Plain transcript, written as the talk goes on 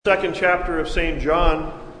Second chapter of St.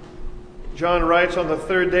 John, John writes, "On the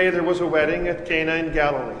third day there was a wedding at Cana in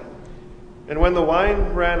Galilee. And when the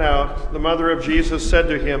wine ran out, the mother of Jesus said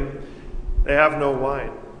to him, 'They have no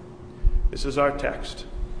wine.'" This is our text.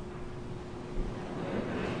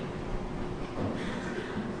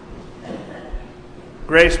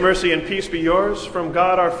 Grace, mercy, and peace be yours from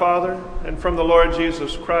God our Father and from the Lord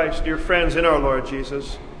Jesus Christ. Dear friends in our Lord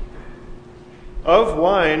Jesus, of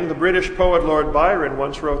wine, the British poet Lord Byron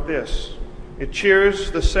once wrote this: "It cheers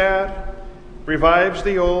the sad, revives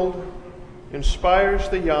the old, inspires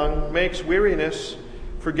the young, makes weariness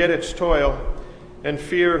forget its toil, and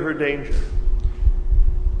fear her danger."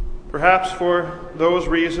 Perhaps for those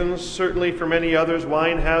reasons, certainly for many others,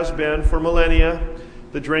 wine has been, for millennia,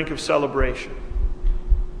 the drink of celebration.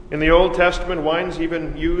 In the Old Testament, wine's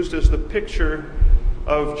even used as the picture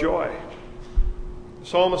of joy. The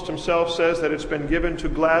psalmist himself says that it's been given to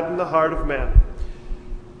gladden the heart of men.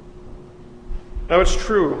 Now it's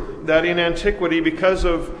true that in antiquity, because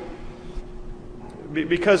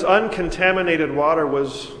uncontaminated water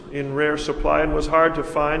was in rare supply and was hard to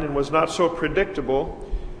find and was not so predictable,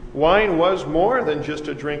 wine was more than just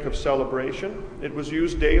a drink of celebration. It was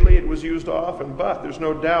used daily, it was used often, but there's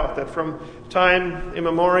no doubt that from time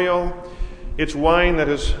immemorial, it's wine that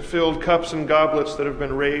has filled cups and goblets that have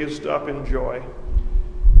been raised up in joy.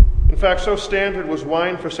 In fact, so standard was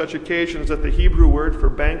wine for such occasions that the Hebrew word for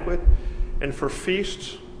banquet and for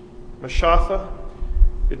feasts, mashatha,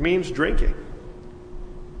 it means drinking.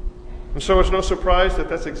 And so it's no surprise that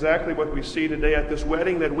that's exactly what we see today at this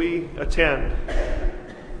wedding that we attend.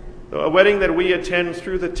 A wedding that we attend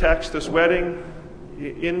through the text, this wedding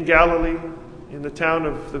in Galilee, in the town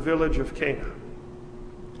of the village of Cana.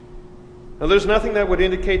 Now there's nothing that would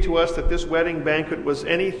indicate to us that this wedding banquet was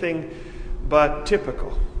anything but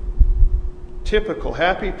typical. Typical,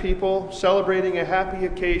 happy people celebrating a happy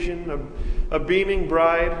occasion, a beaming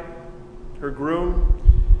bride, her groom,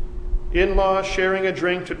 in-laws sharing a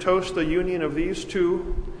drink to toast the union of these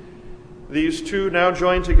two now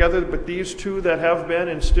joined together, but these two that have been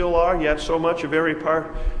and still are yet so much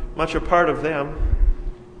a part of them.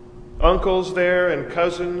 Uncles there and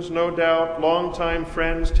cousins, no doubt, longtime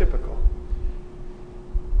friends, typical.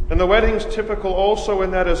 And the wedding's typical also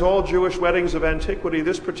in that, as all Jewish weddings of antiquity,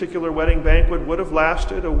 this particular wedding banquet would have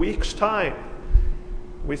lasted a week's time.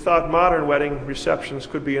 We thought modern wedding receptions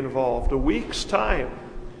could be involved. A week's time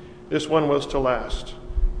this one was to last.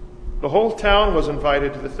 The whole town was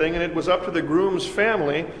invited to the thing, and it was up to the groom's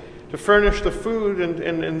family to furnish the food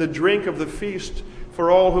and the drink of the feast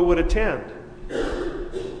for all who would attend.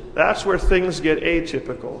 That's where things get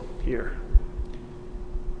atypical here.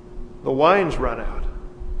 The wine's run out.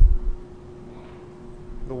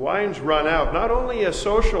 The wine's run out, not only a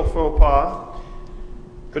social faux pas,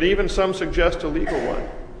 but even some suggest a legal one.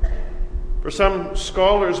 For some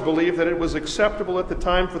scholars believe that it was acceptable at the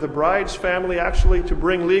time for the bride's family actually to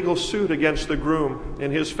bring legal suit against the groom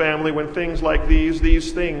and his family when things like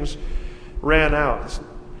these things ran out. It's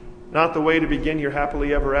not the way to begin your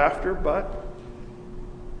happily ever after, but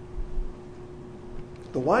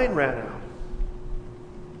the wine ran out.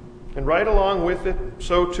 And right along with it,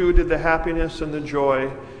 so too did the happiness and the joy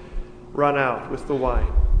run out with the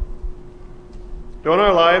wine. Don't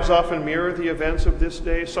our lives often mirror the events of this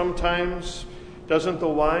day? Sometimes doesn't the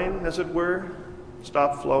wine, as it were,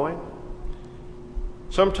 stop flowing?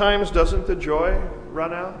 Sometimes doesn't the joy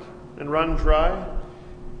run out and run dry?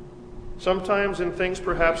 Sometimes in things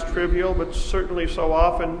perhaps trivial, but certainly so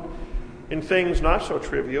often in things not so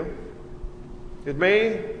trivial. It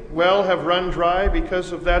may well have run dry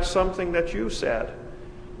because of that something that you said.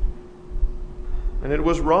 And it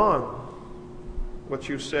was wrong, what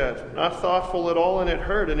you said. Not thoughtful at all, and it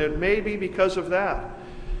hurt. And it may be because of that.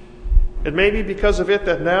 It may be because of it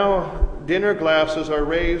that now dinner glasses are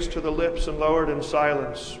raised to the lips and lowered in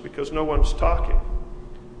silence because no one's talking,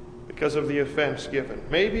 because of the offense given.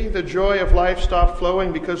 Maybe the joy of life stopped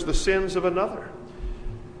flowing because the sins of another.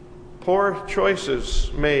 Poor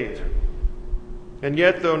choices made. And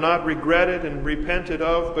yet, though not regretted and repented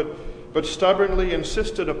of, but stubbornly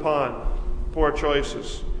insisted upon, poor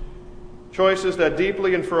choices. Choices that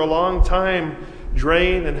deeply and for a long time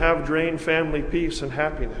drain and have drained family peace and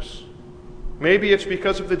happiness. Maybe it's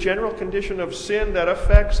because of the general condition of sin that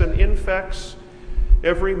affects and infects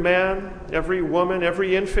every man, every woman,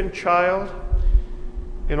 every infant child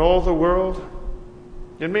in all the world.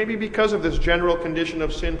 And maybe because of this general condition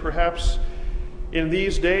of sin, perhaps in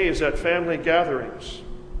these days at family gatherings,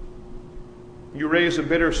 you raise a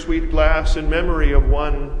bittersweet glass in memory of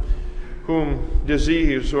one whom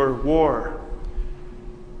disease or war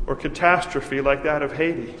or catastrophe like that of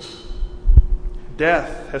Haiti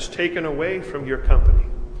Death has taken away from your company.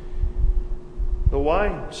 The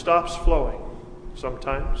wine stops flowing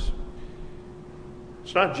sometimes.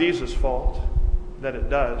 It's not Jesus' fault that it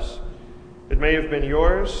does. It may have been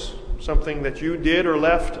yours, something that you did or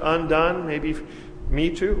left undone, maybe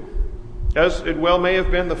me too. As it well may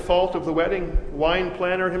have been the fault of the wedding wine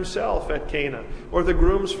planner himself at Cana, or the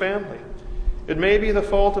groom's family. It may be the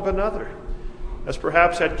fault of another, as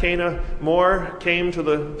perhaps at Cana more came to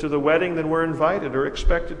the wedding than were invited or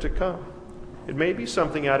expected to come. It may be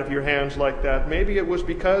something out of your hands like that. Maybe it was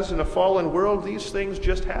because in a fallen world these things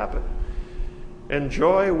just happen, and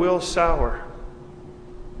joy will sour.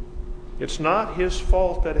 It's not his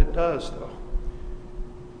fault that it does, though.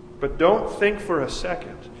 But don't think for a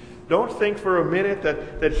second, don't think for a minute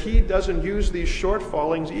that he doesn't use these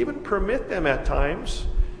shortfallings, even permit them at times,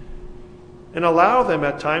 and allow them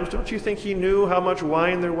at times. Don't you think he knew how much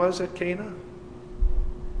wine there was at Cana?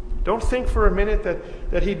 Don't think for a minute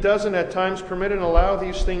that he doesn't at times permit and allow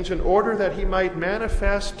these things in order that he might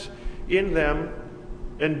manifest in them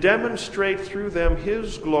and demonstrate through them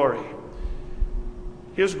his glory,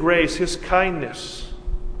 his grace, his kindness.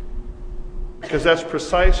 Because that's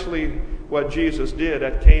precisely what Jesus did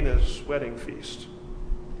at Cana's wedding feast.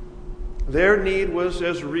 Their need was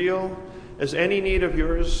as real as any need of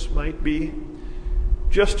yours might be,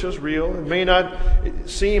 just as real. It may not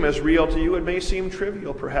seem as real to you. It may seem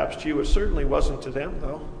trivial perhaps to you. It certainly wasn't to them,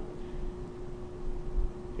 though.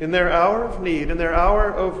 In their hour of need, in their hour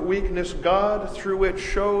of weakness, God through it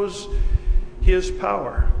shows his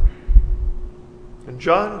power. And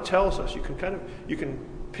John tells us, you can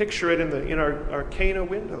picture it in our Cana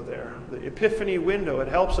window there, the Epiphany window. It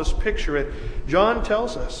helps us picture it. John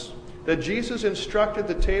tells us that Jesus instructed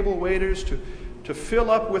the table waiters to fill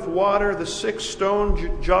up with water the 6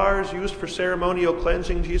 stone jars used for ceremonial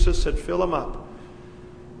cleansing. Jesus said, fill them up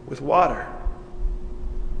with water.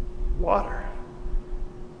 Water.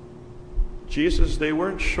 Jesus, they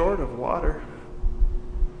weren't short of water.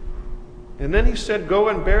 And then he said, go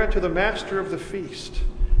and bear it to the master of the feast.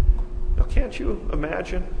 Now, can't you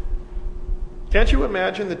imagine? Can't you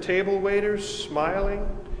imagine the table waiters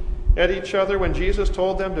smiling at each other when Jesus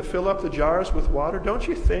told them to fill up the jars with water? Don't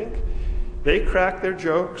you think they cracked their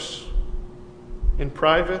jokes in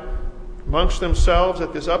private amongst themselves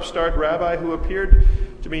at this upstart rabbi who appeared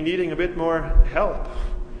to be needing a bit more help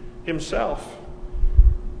himself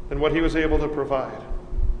than what he was able to provide?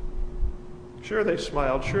 Sure, they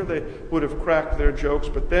smiled. Sure, they would have cracked their jokes.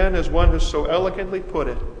 But then, as one has so eloquently put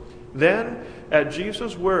it, then at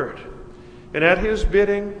Jesus' word and at his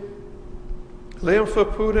bidding,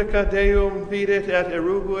 lymphopudica deum vidit et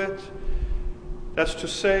erubuit, that's to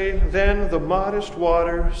say, then the modest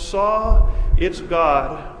water saw its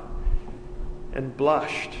God and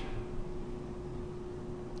blushed.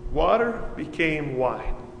 Water became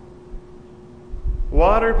wine.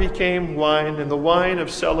 Water became wine, and the wine of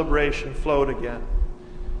celebration flowed again.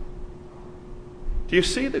 Do you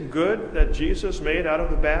see the good that Jesus made out of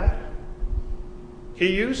the bad?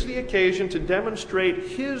 He used the occasion to demonstrate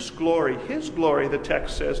his glory, the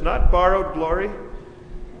text says, not borrowed glory,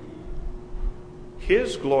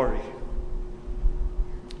 his glory.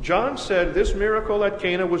 John said this miracle at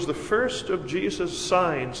Cana was the first of Jesus'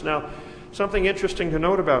 signs. Now, something interesting to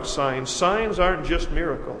note about signs. Signs aren't just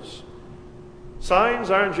miracles. Signs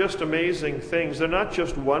aren't just amazing things. They're not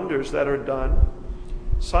just wonders that are done.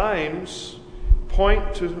 Signs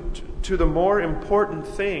point to the more important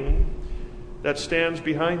thing that stands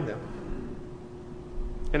behind them.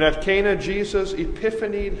 And at Cana, Jesus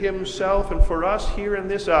epiphanied himself, and for us here in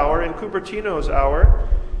this hour, in Cupertino's hour,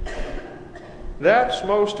 that's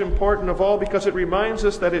most important of all, because it reminds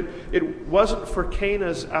us that it wasn't for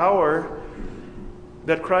Cana's hour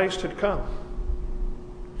that Christ had come.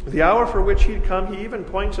 The hour for which he'd come, he even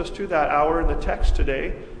points us to that hour in the text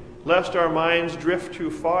today. Lest our minds drift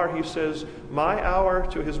too far, he says, my hour,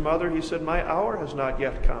 to his mother, he said, my hour has not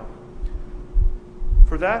yet come.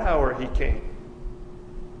 For that hour he came.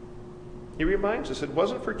 He reminds us it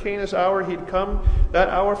wasn't for Cana's hour he'd come, that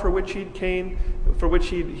hour for which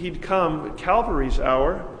he'd come, Calvary's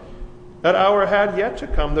hour. That hour had yet to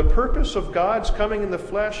come. The purpose of God's coming in the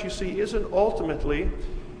flesh, you see,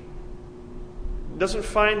 doesn't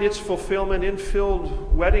find its fulfillment in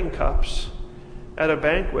filled wedding cups at a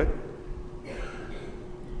banquet.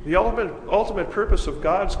 The ultimate purpose of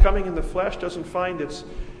God's coming in the flesh doesn't find its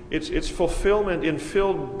fulfillment in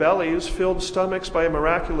filled bellies, filled stomachs by a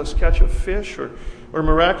miraculous catch of fish or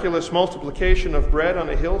miraculous multiplication of bread on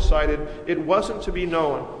a hillside. It wasn't to be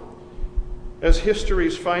known as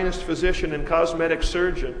history's finest physician and cosmetic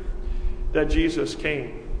surgeon that Jesus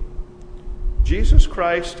came. Jesus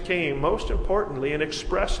Christ came, most importantly and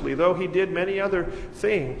expressly, though he did many other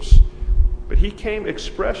things, but he came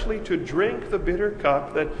expressly to drink the bitter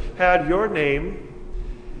cup that had your name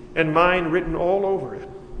and mine written all over it,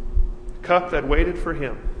 a cup that waited for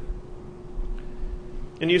him.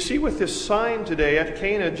 And you see, with this sign today at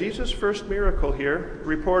Cana, Jesus' first miracle here,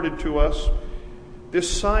 reported to us, this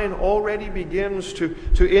sign already begins to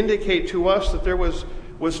indicate to us that there was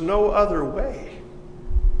no other way.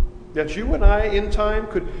 That you and I, in time,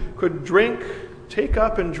 could take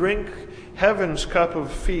up and drink heaven's cup of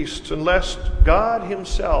feast, unless God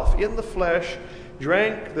himself, in the flesh,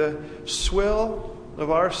 drank the swill of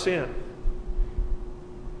our sin.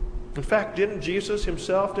 In fact, didn't Jesus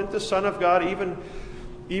himself, didn't the Son of God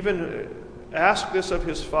even ask this of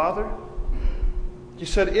his Father? He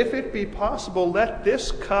said, if it be possible, let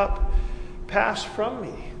this cup pass from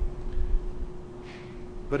me.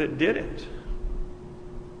 But it didn't.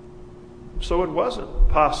 So it wasn't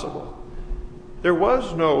possible. There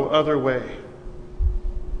was no other way.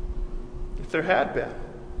 If there had been,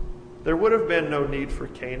 there would have been no need for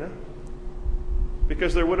Cana,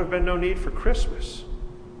 because there would have been no need for Christmas.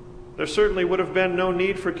 There certainly would have been no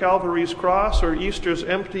need for Calvary's cross or Easter's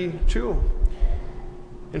empty tomb.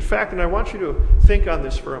 In fact, and I want you to think on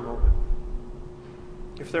this for a moment,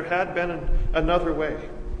 if there had been another way,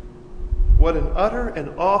 what an utter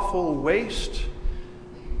and awful waste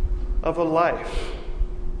of a life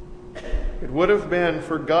it would have been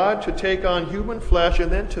for God to take on human flesh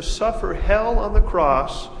and then to suffer hell on the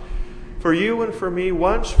cross for you and for me,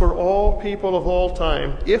 once for all people of all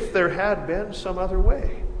time, if there had been some other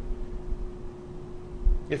way.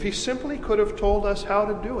 If he simply could have told us how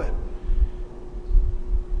to do it.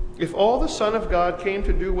 If all the Son of God came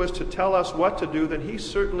to do was to tell us what to do, then he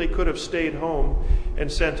certainly could have stayed home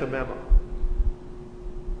and sent a memo.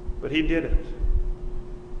 But he didn't.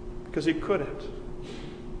 Because he couldn't.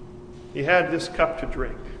 He had this cup to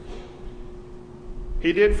drink.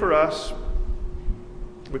 He did for us,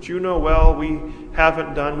 which you know well we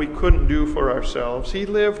haven't done, we couldn't do for ourselves. He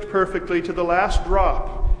lived perfectly to the last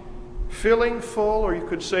drop, filling full, or you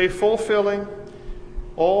could say fulfilling,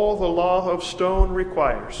 all the law of stone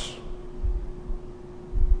requires.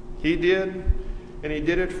 He did, and he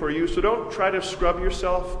did it for you. So don't try to scrub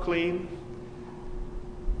yourself clean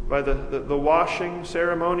by the washing,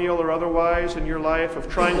 ceremonial or otherwise, in your life of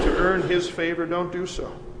trying to earn his favor. Don't do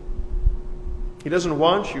so. He doesn't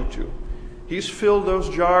want you to. He's filled those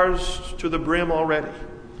jars to the brim already.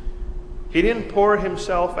 He didn't pour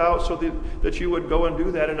himself out so that you would go and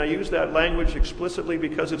do that. And I use that language explicitly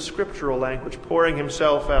because it's scriptural language, pouring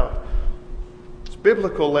himself out. It's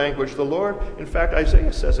biblical language. The Lord, in fact,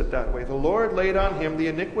 Isaiah says it that way. The Lord laid on him the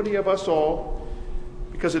iniquity of us all,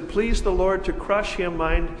 because it pleased the Lord to crush him,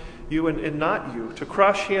 mind you, and not you, to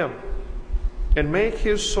crush him and make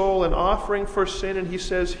his soul an offering for sin. And he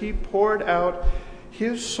says he poured out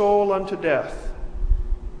his soul unto death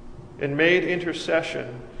and made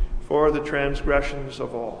intercession for the transgressions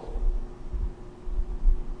of all.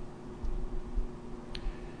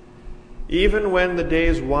 Even when the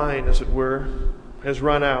day's wine, as it were, has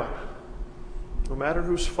run out, no matter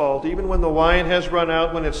whose fault, even when the wine has run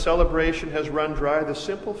out, when its celebration has run dry, the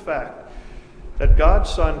simple fact that God's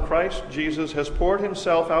Son, Christ Jesus, has poured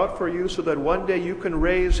himself out for you so that one day you can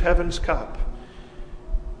raise heaven's cup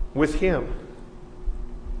with him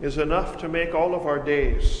is enough to make all of our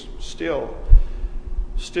days still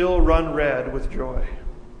run red with joy.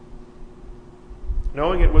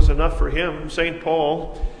 Knowing it was enough for him, St.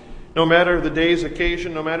 Paul, no matter the day's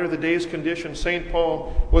occasion, no matter the day's condition, St.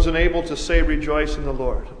 Paul was able to say, rejoice in the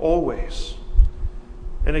Lord, always.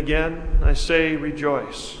 And again, I say,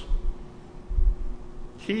 rejoice.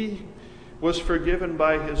 He was forgiven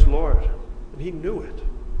by his Lord, and he knew it.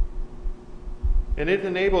 And it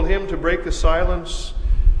enabled him to break the silence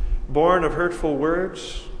born of hurtful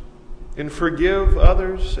words and forgive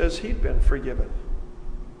others as he'd been forgiven.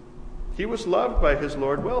 He was loved by his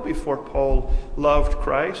Lord well before Paul loved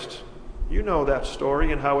Christ. You know that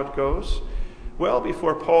story and how it goes. Well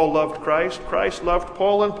before Paul loved Christ, Christ loved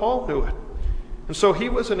Paul, and Paul knew it. And so he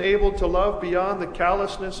was enabled to love beyond the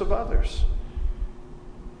callousness of others.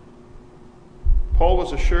 Paul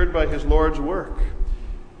was assured by his Lord's work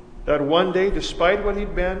that one day, despite what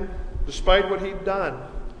he'd been, despite what he'd done,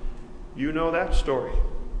 you know that story.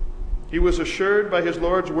 He was assured by his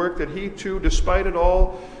Lord's work that he too, despite it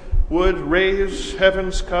all, would raise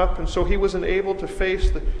heaven's cup. And so he was enabled to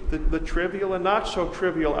face the trivial and not so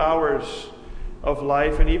trivial hours of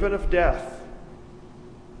life and even of death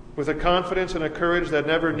with a confidence and a courage that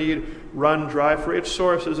never need run dry, for its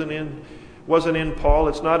source wasn't in Paul,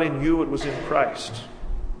 it's not in you, it was in Christ.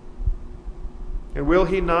 And will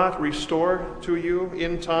he not restore to you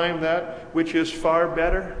in time that which is far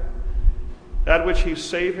better, that which he's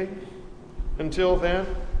saving until then?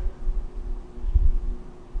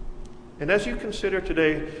 And as you consider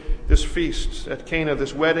today this feast at Cana,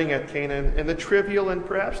 this wedding at Cana, and the trivial and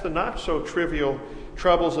perhaps the not so trivial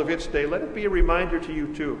troubles of its day, let it be a reminder to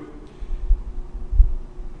you too,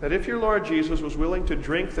 that if your Lord Jesus was willing to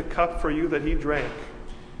drink the cup for you that he drank,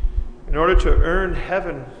 in order to earn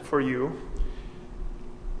heaven for you,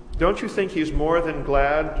 don't you think he's more than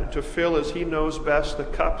glad to fill, as he knows best, the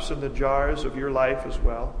cups and the jars of your life as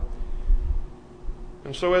well?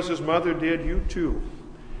 And so as his mother did, you too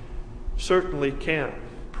certainly can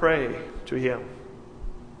pray to him.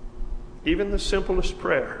 Even the simplest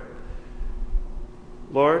prayer.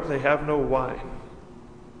 Lord, they have no wine.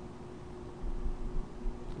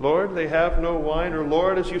 Lord, they have no wine. Or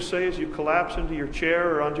Lord, as you say, as you collapse into your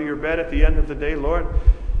chair or onto your bed at the end of the day, Lord,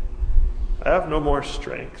 I have no more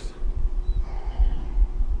strength.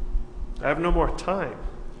 I have no more time.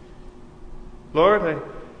 Lord,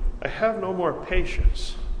 I have no more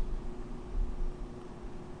patience.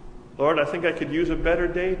 Lord, I think I could use a better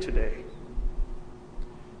day today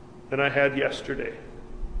than I had yesterday.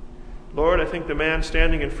 Lord, I think the man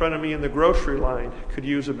standing in front of me in the grocery line could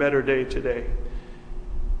use a better day today.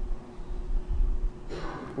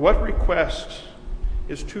 What request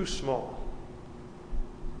is too small?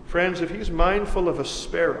 Friends, if he's mindful of a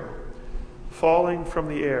sparrow falling from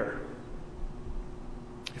the air,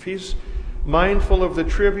 if he's mindful of the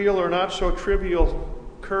trivial or not so trivial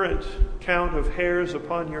current count of hairs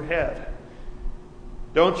upon your head,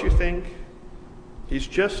 don't you think he's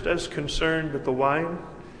just as concerned that the wine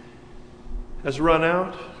has run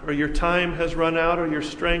out, or your time has run out, or your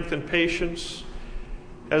strength and patience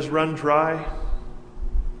has run dry,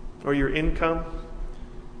 or your income?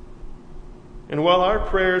 And while our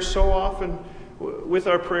prayers, so often with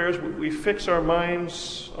our prayers, we fix our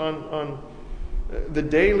minds on the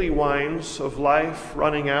daily wines of life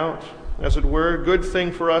running out, as it were, good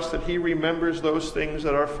thing for us that he remembers those things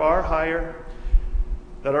that are far higher,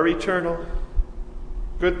 that are eternal.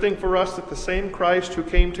 Good thing for us that the same Christ who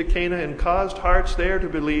came to Cana and caused hearts there to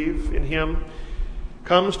believe in him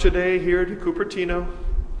comes today here to Cupertino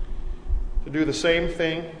to do the same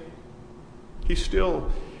thing. He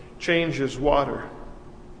still changes water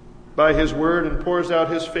by his word and pours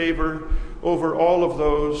out his favor over all of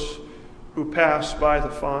those who pass by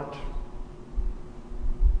the font,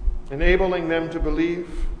 enabling them to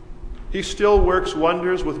believe. He still works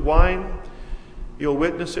wonders with wine. You'll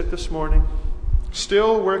witness it this morning.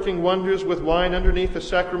 Still working wonders with wine underneath the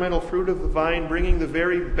sacramental fruit of the vine, bringing the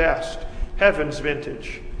very best, heaven's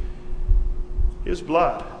vintage, his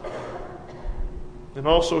blood, and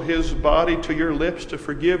also his body to your lips to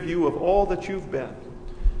forgive you of all that you've been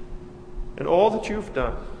and all that you've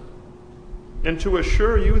done, and to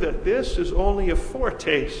assure you that this is only a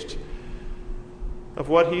foretaste of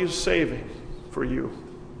what he's saving for you.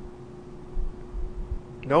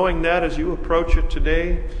 Knowing that as you approach it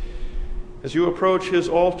today, as you approach his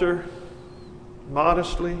altar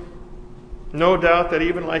modestly, no doubt that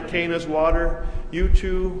even like Cana's water, you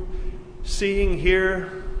too, seeing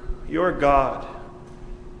here your God,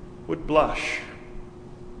 would blush,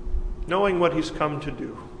 knowing what he's come to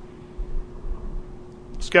do.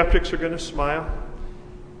 Skeptics are going to smile.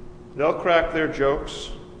 They'll crack their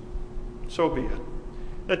jokes. So be it.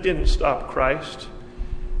 That didn't stop Christ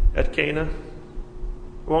at Cana.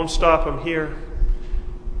 It won't stop him here.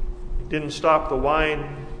 It didn't stop the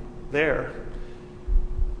wine there.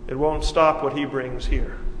 It won't stop what he brings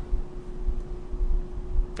here.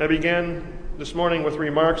 I began this morning with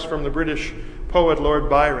remarks from the British poet Lord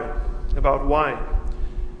Byron about wine.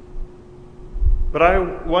 But I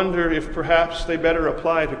wonder if perhaps they better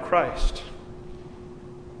apply to Christ,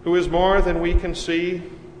 who is more than we can see,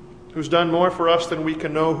 who's done more for us than we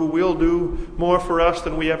can know, who will do more for us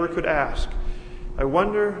than we ever could ask. I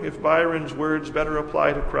wonder if Byron's words better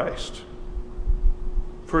apply to Christ.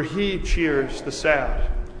 For he cheers the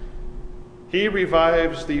sad. He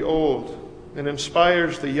revives the old and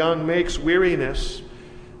inspires the young, makes weariness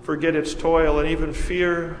forget its toil and even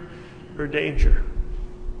fear or danger.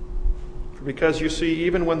 For because you see,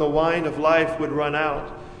 even when the wine of life would run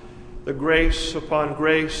out, the grace upon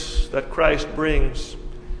grace that Christ brings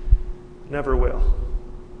never will.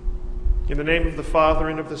 In the name of the Father,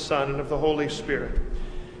 and of the Son, and of the Holy Spirit.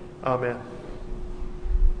 Amen.